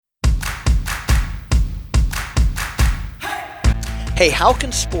Hey, how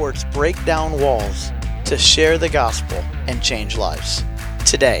can sports break down walls to share the gospel and change lives?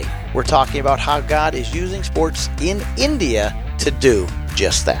 Today, we're talking about how God is using sports in India to do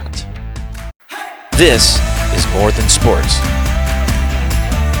just that. This is More Than Sports.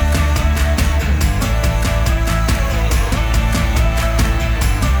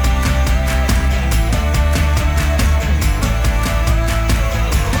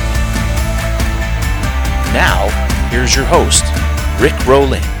 Now, here's your host, Rick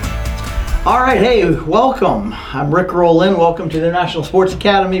Rowland. All right, hey, welcome. I'm Rick Rowland. Welcome to the International Sports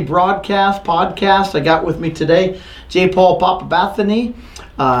Academy podcast. I got with me today J. Paul Papabathany.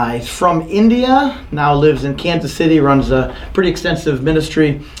 He's from India, now lives in Kansas City, runs a pretty extensive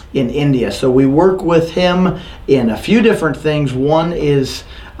ministry in India. So we work with him in a few different things. One is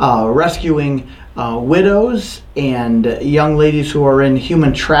rescuing widows and young ladies who are in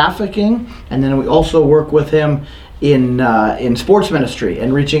human trafficking, and then we also work with him in sports ministry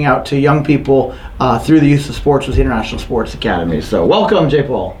and reaching out to young people through the use of sports with the International Sports Academy. So welcome, J.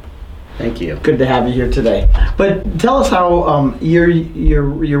 Paul. Thank you. Good to have you here today. But tell us how you're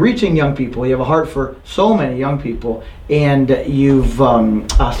reaching young people. You have a heart for so many young people, and you've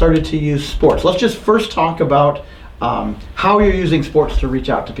started to use sports. Let's just first talk about how you're using sports to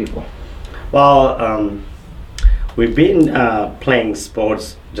reach out to people. Well, we've been playing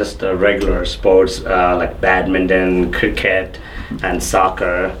sports, just regular sports like badminton, cricket, and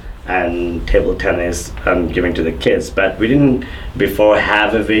soccer, and table tennis, giving to the kids. But we didn't before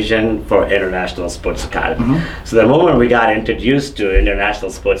have a vision for International Sports Academy. Mm-hmm. So the moment we got introduced to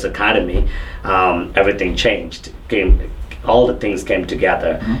International Sports Academy, everything changed. All the things came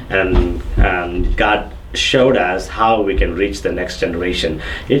together, mm-hmm. and God showed us how we can reach the next generation.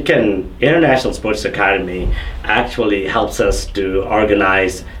 International Sports Academy actually helps us to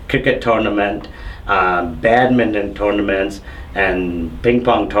organize cricket tournament, badminton tournaments, and ping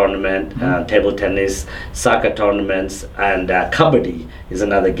pong tournament, table tennis, soccer tournaments, and kabaddi is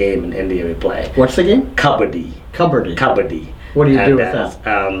another game in India we play. What's the game? Kabaddi. Kabaddi. What do you do with that?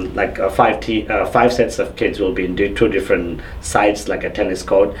 Five sets of kids will be in two different sides, like a tennis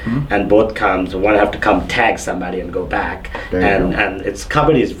court, and both one have to come tag somebody and go back. And it's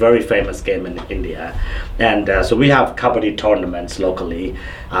kabaddi is very famous game in India, and so we have kabaddi tournaments locally.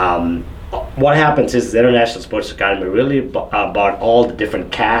 What happens is the International Sports Academy really bought all the different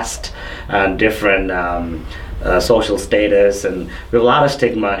caste and different social status, and we have a lot of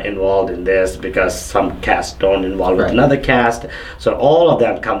stigma involved in this because some castes don't involve with another caste. So all of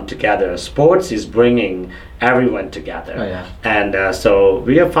them come together. Sports is bringing everyone together. And so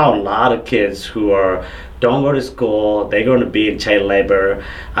we have found a lot of kids who don't go to school, they're going to be in child labor,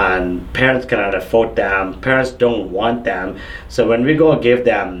 and parents cannot afford them, parents don't want them. So when we go give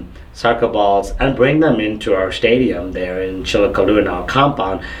them soccer balls and bring them into our stadium there in Chilakalu in our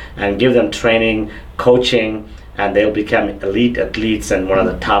compound and give them training, coaching, and they'll become elite athletes and one of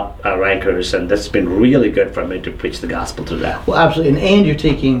the top rankers, and that's been really good for me to preach the gospel to them. Well, absolutely, and you're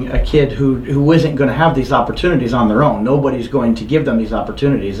taking a kid who isn't going to have these opportunities on their own. Nobody's going to give them these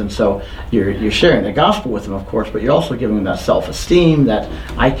opportunities, and so you're sharing the gospel with them, of course, but you're also giving them that self-esteem that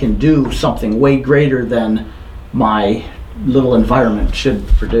I can do something way greater than my little environment should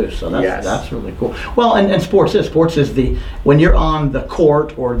produce. So that's really cool. Well, and sports is the, when you're on the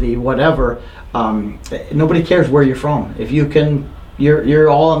court or the whatever, nobody cares where you're from. If you can, you're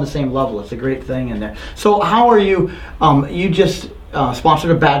all on the same level. It's a great thing in there. So how are you? You just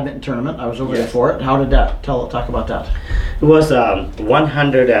sponsored a badminton tournament. I was over there for it. How did that? Talk about that. It was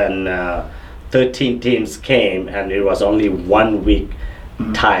 113 teams came, and it was only 1 week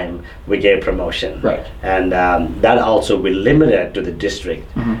time we gave promotion, and that also we limited to the district,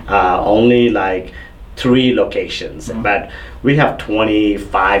 only like 3 locations, but we have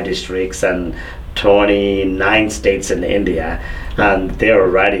 25 districts and 29 states in India, and they're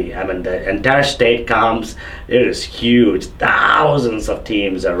ready. I mean, the entire state comes. It is huge. Thousands of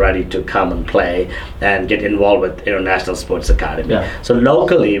teams are ready to come and play and get involved with International Sports Academy. So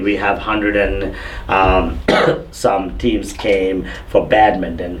locally, we have 100 and some teams came for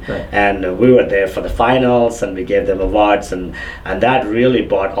badminton, and we were there for the finals, and we gave them awards, and that really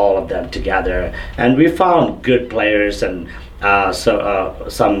brought all of them together. And we found good players, and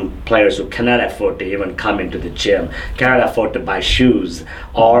some players who cannot afford to even come into the gym, cannot afford to buy shoes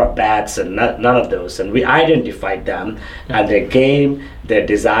or bats, and none of those. And we identified them and their game, their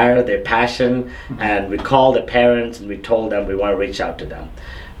desire, their passion, and we called the parents and we told them we want to reach out to them.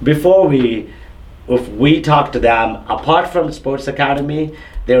 If we talk to them apart from the sports academy,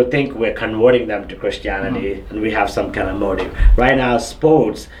 they would think we're converting them to Christianity and we have some kind of motive. Right now,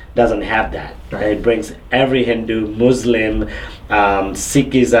 sports doesn't have that. Right. It brings every Hindu, Muslim,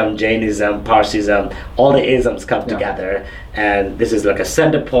 Sikhism, Jainism, Parsism, all the isms come together, and this is like a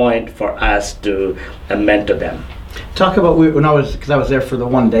center point for us to mentor them. Talk about because I was there for the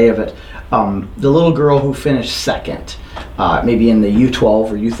one day of it. The little girl who finished second, maybe in the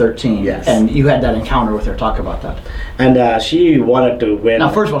U12 or U13, Yes. and you had that encounter with her. Talk about that. And she wanted to win. Now,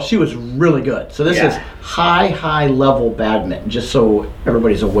 first of all, she was really good. So this Yeah. is high level badminton, just so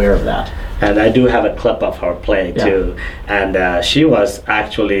everybody's aware of that. And I do have a clip of her play too. And she was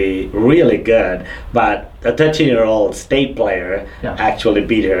actually really good, but a 13-year-old state player actually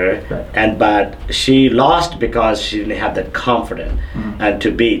beat her. Right. But she lost because she didn't have that confidence and to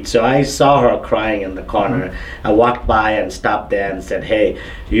beat. So I saw her crying in the corner. I walked by and stopped there and said, "Hey,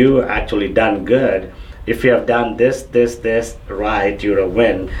 you actually done good. If you have done this right, you're a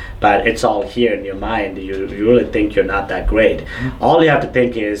win, but it's all here in your mind. You really think you're not that great. All you have to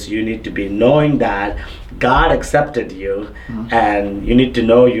think is you need to be knowing that God accepted you, and you need to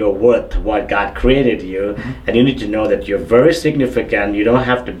know your worth, what God created you, and you need to know that you're very significant. You don't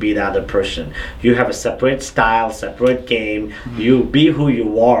have to be the other person. You have a separate style, separate game. You be who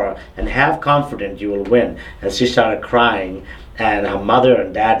you are and have confidence you will win." And she started crying. And her mother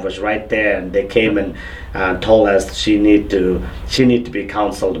and dad was right there, and they came and told us she need to be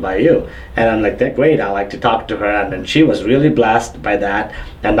counseled by you. And I'm like, "That's great. I like to talk to her." And then she was really blessed by that.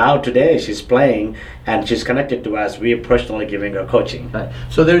 And now today she's playing and she's connected to us. We are personally giving her coaching. Right.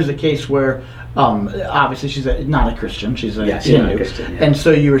 So there's a case where obviously she's not a Christian. She's a she's not a Hindu. Christian. Yeah. And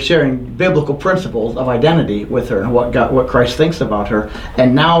so you were sharing biblical principles of identity with her and what Christ thinks about her.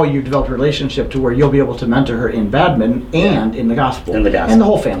 And now you developed a relationship to where you'll be able to mentor her in badminton and in the gospel. In the gospel. And the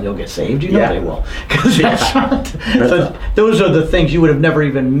whole family will get saved. You know they will. So those are the things you would have never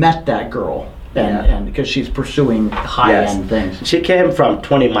even met that girl. And because she's pursuing high-end things. She came from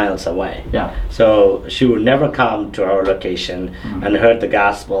 20 miles away. Yeah. So she would never come to our location and heard the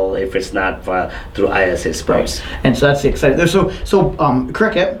gospel if it's not through ISA Sports. Right. And so that's the exciting. So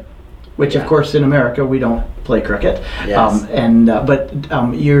cricket, which of course in America we don't play cricket. Yes. But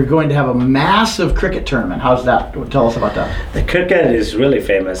you're going to have a massive cricket tournament. How's that? Tell us about that. The cricket is really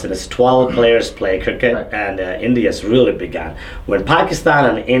famous, and it's 12 players play cricket, and India's really begun. When Pakistan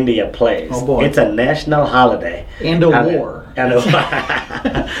and India plays, it's a national holiday. And a war. And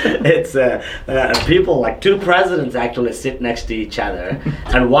it's people like two presidents actually sit next to each other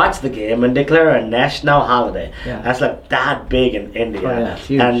and watch the game and declare a national holiday. Yeah. That's like that big in India. Oh, yeah, it's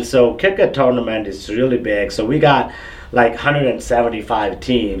huge. And so cricket tournament is really big. So we got like 175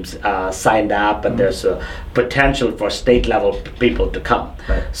 teams signed up, and there's a potential for state level people to come.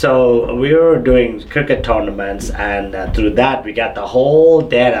 Right. So we were doing cricket tournaments, and through that we got the whole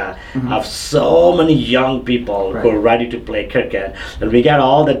data of so many young people who are ready to play cricket. And we got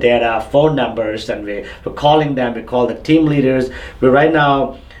all the data, phone numbers, and we're calling them. We call the team leaders. We're right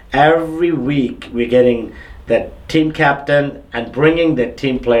now, every week we're getting the team captain and bringing the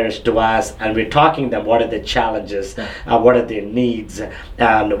team players to us, and we're talking them what are the challenges, what are their needs,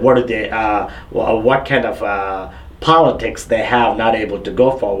 and what kind of politics they have not able to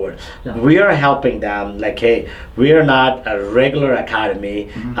go forward. We are helping them like, hey, we are not a regular academy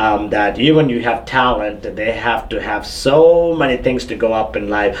that even you have talent, they have to have so many things to go up in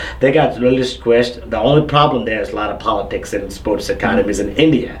life. They got really squished. The only problem there is a lot of politics in sports academies in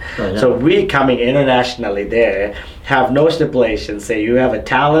India. So we coming internationally there have no stipulations. Say you have a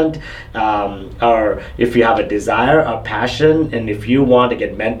talent, or if you have a desire or passion, and if you want to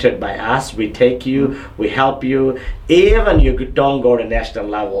get mentored by us, we take you, we help you. Even you don't go to national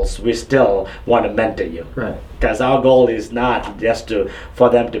levels, we still want to mentor you. Right. Because our goal is not just for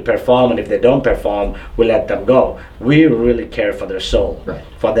them to perform, and if they don't perform, we let them go. We really care for their soul,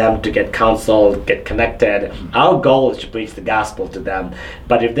 for them to get counseled, get connected. Our goal is to preach the gospel to them.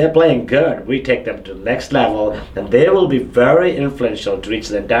 But if they're playing good, we take them to the next level, and they will be very influential to reach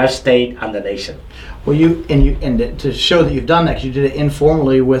the entire state and the nation. Well, and to show that you've done that, 'cause you did it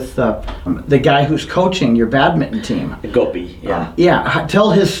informally with the guy who's coaching your badminton team. Gopi, Tell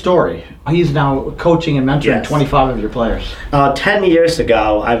his story. He's now coaching and mentoring 25 of your players. 10 years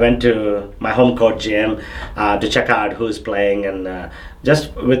ago, I went to my home court gym to check out who's playing, and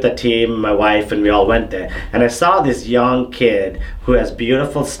just with the team, my wife, and we all went there. And I saw this young kid who has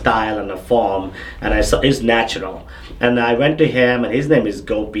beautiful style and a form, and I saw he's natural. And I went to him, and his name is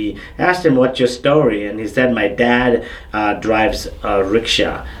Gopi. I asked him, "What's your story?" And he said, "My dad drives a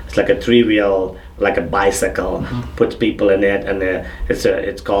rickshaw. It's like a 3-wheel like a bicycle, puts people in it, and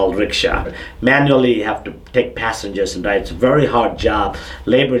it's called rickshaw. Manually, you have to take passengers and ride. It's a very hard job,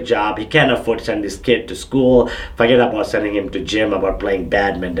 labor job. He can't afford to send his kid to school. Forget about sending him to gym, about playing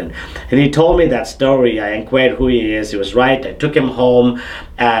badminton. And he told me that story. I inquired who he is. He was right. I took him home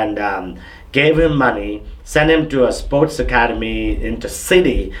and gave him money, sent him to a sports academy into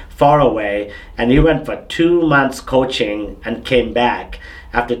city far away, and he went for 2 months coaching and came back.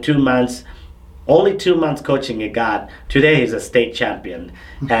 After 2 months, only 2 months coaching he got. Today he's a state champion.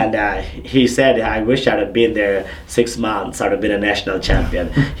 And he said, I wish I'd have been there 6 months. I'd have been a national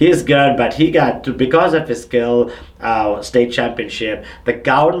champion. He is good, but he got to, because of his skill, state championship, the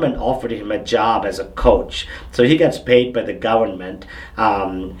government offered him a job as a coach. So he gets paid by the government.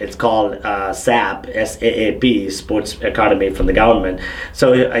 It's called SAP, S-A-A-P, Sports Academy from the government.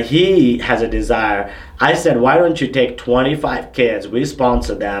 So he has a desire. I said, why don't you take 25 kids, we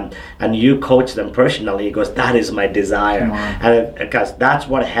sponsor them, and you coach them personally? He goes, that is my desire. Wow. And because that's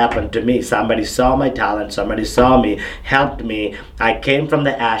what happened to me. Somebody saw my talent, somebody saw me, helped me. I came from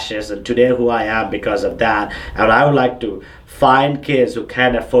the ashes, and today who I am because of that. And I would like to find kids who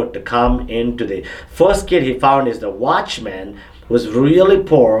can't afford to come into the first kid he found is the watchman, who's really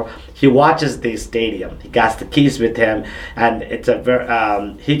poor. He watches the stadium. He got the keys with him, and it's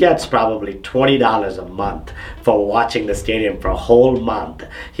a he gets probably $20 a month for watching the stadium for a whole month.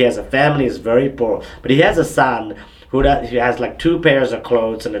 He has a family, he's very poor, but he has a son he has like 2 pairs of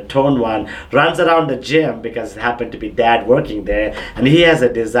clothes and a torn one, runs around the gym because it happened to be dad working there, and he has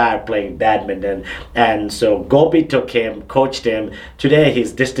a desire playing badminton. And so Gopi took him, coached him. Today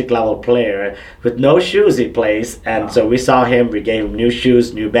he's district level player. With no shoes he plays, and so we saw him, we gave him new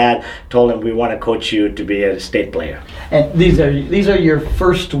shoes, new bat, told him we want to coach you to be a state player. And these are your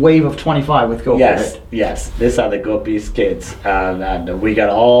first wave of 25 with Gopi, Yes, right? yes. These are the Gopi's kids. And we got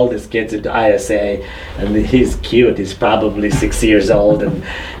all these kids into ISA, and he's cute. He's probably 6 years old, and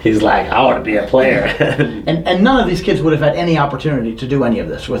he's like, I want to be a player. and none of these kids would have had any opportunity to do any of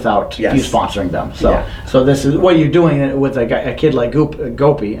this without you sponsoring them. So so this is what you're doing with a kid like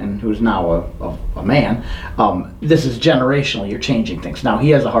Gopi, and who's now a man. This is generational. You're changing things. Now he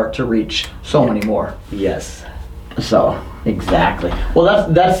has a heart to reach so many more. Yes. So exactly.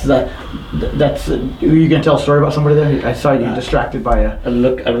 Well, that's you gonna tell a story about somebody there? I saw you distracted by a. I'm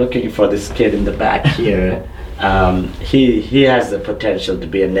looking for this kid in the back here. He has the potential to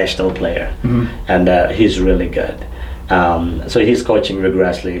be a national player, and he's really good. So he's coaching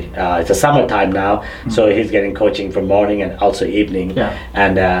rigorously. It's a summertime now, so he's getting coaching for morning and also evening. Yeah.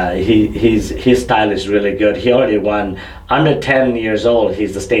 And his style is really good. He already won under 10 years old.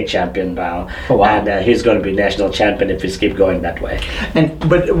 He's the state champion now. Oh, wow. And he's going to be national champion if he keeps going that way. And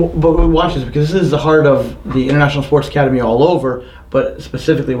but watch this, because this is the heart of the International Sports Academy all over. But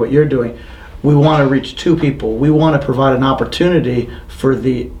specifically, what you're doing. We want to reach 2 people. We want to provide an opportunity for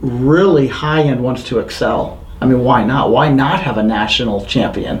the really high-end ones to excel. I mean, why not? Why not have a national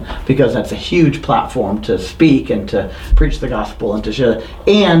champion? Because that's a huge platform to speak and to preach the gospel and to share.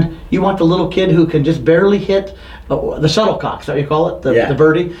 And you want the little kid who can just barely hit the shuttlecock, is that what you call it? The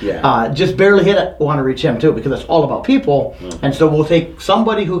birdie? Yeah. Just barely hit it. We want to reach him too, because it's all about people. And so we'll take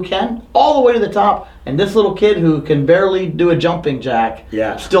somebody who can all the way to the top, and this little kid who can barely do a jumping jack,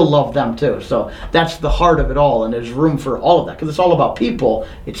 still love them too. So that's the heart of it all, and there's room for all of that, because it's all about people.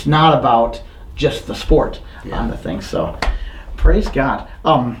 It's not about just the sport on the thing. So praise God.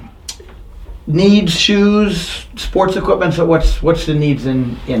 Needs, shoes, sports equipment. So what's the needs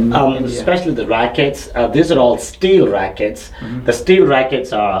in India? Especially the rackets. These are all steel rackets. The steel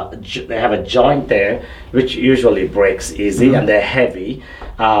rackets they have a joint there, which usually breaks easy, and they're heavy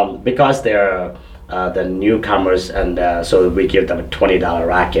because they're the newcomers, and so we give them $20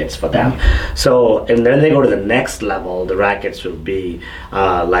 rackets for them. So, and then they go to the next level, the rackets will be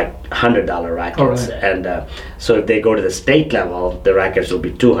like $100 rackets. Right. And so if they go to the state level, the rackets will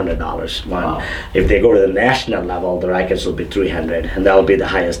be $200 one. Wow. If they go to the national level, the rackets will be $300, and that will be the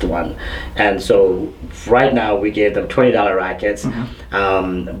highest one. And so right now we gave them $20 rackets,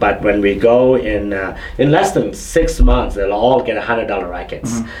 but when we go in less than 6 months, they'll all get $100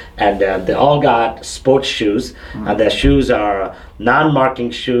 rackets, and they all got sports shoes, and their shoes are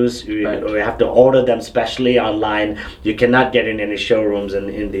non-marking shoes. We have to order them specially online. You cannot get in any showrooms in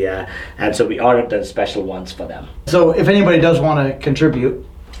India, and so we ordered them special ones for them. So if anybody does want to contribute,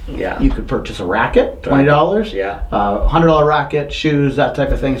 you could purchase a racket, $20. $100 racket, shoes, that type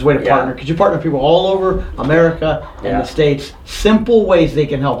of thing. It's a way to partner. Could you partner with people all over America and the States? Simple ways they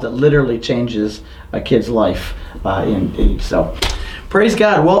can help that literally changes a kid's life. So Praise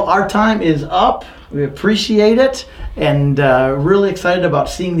God. Well, our time is up. We appreciate it, and really excited about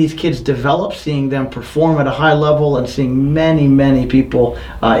seeing these kids develop, seeing them perform at a high level, and seeing many, many people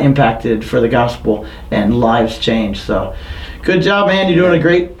impacted for the gospel and lives changed. So, good job, man. You're doing a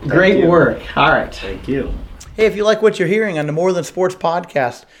great work. All right. Thank you. Hey, if you like what you're hearing on the More Than Sports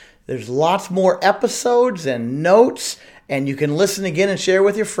podcast, there's lots more episodes and notes, and you can listen again and share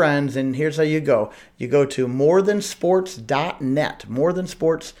with your friends. And here's how you go. You go to morethansports.net,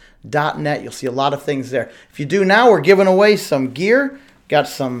 morethansports.net. You'll see a lot of things there. If you do now, we're giving away some gear. Got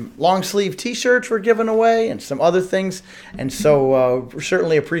some long sleeve t-shirts we're giving away and some other things. And so we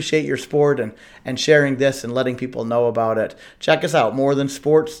certainly appreciate your support and sharing this and letting people know about it. Check us out,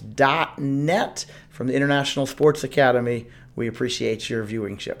 morethansports.net from the International Sports Academy. We appreciate your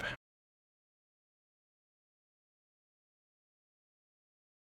viewership.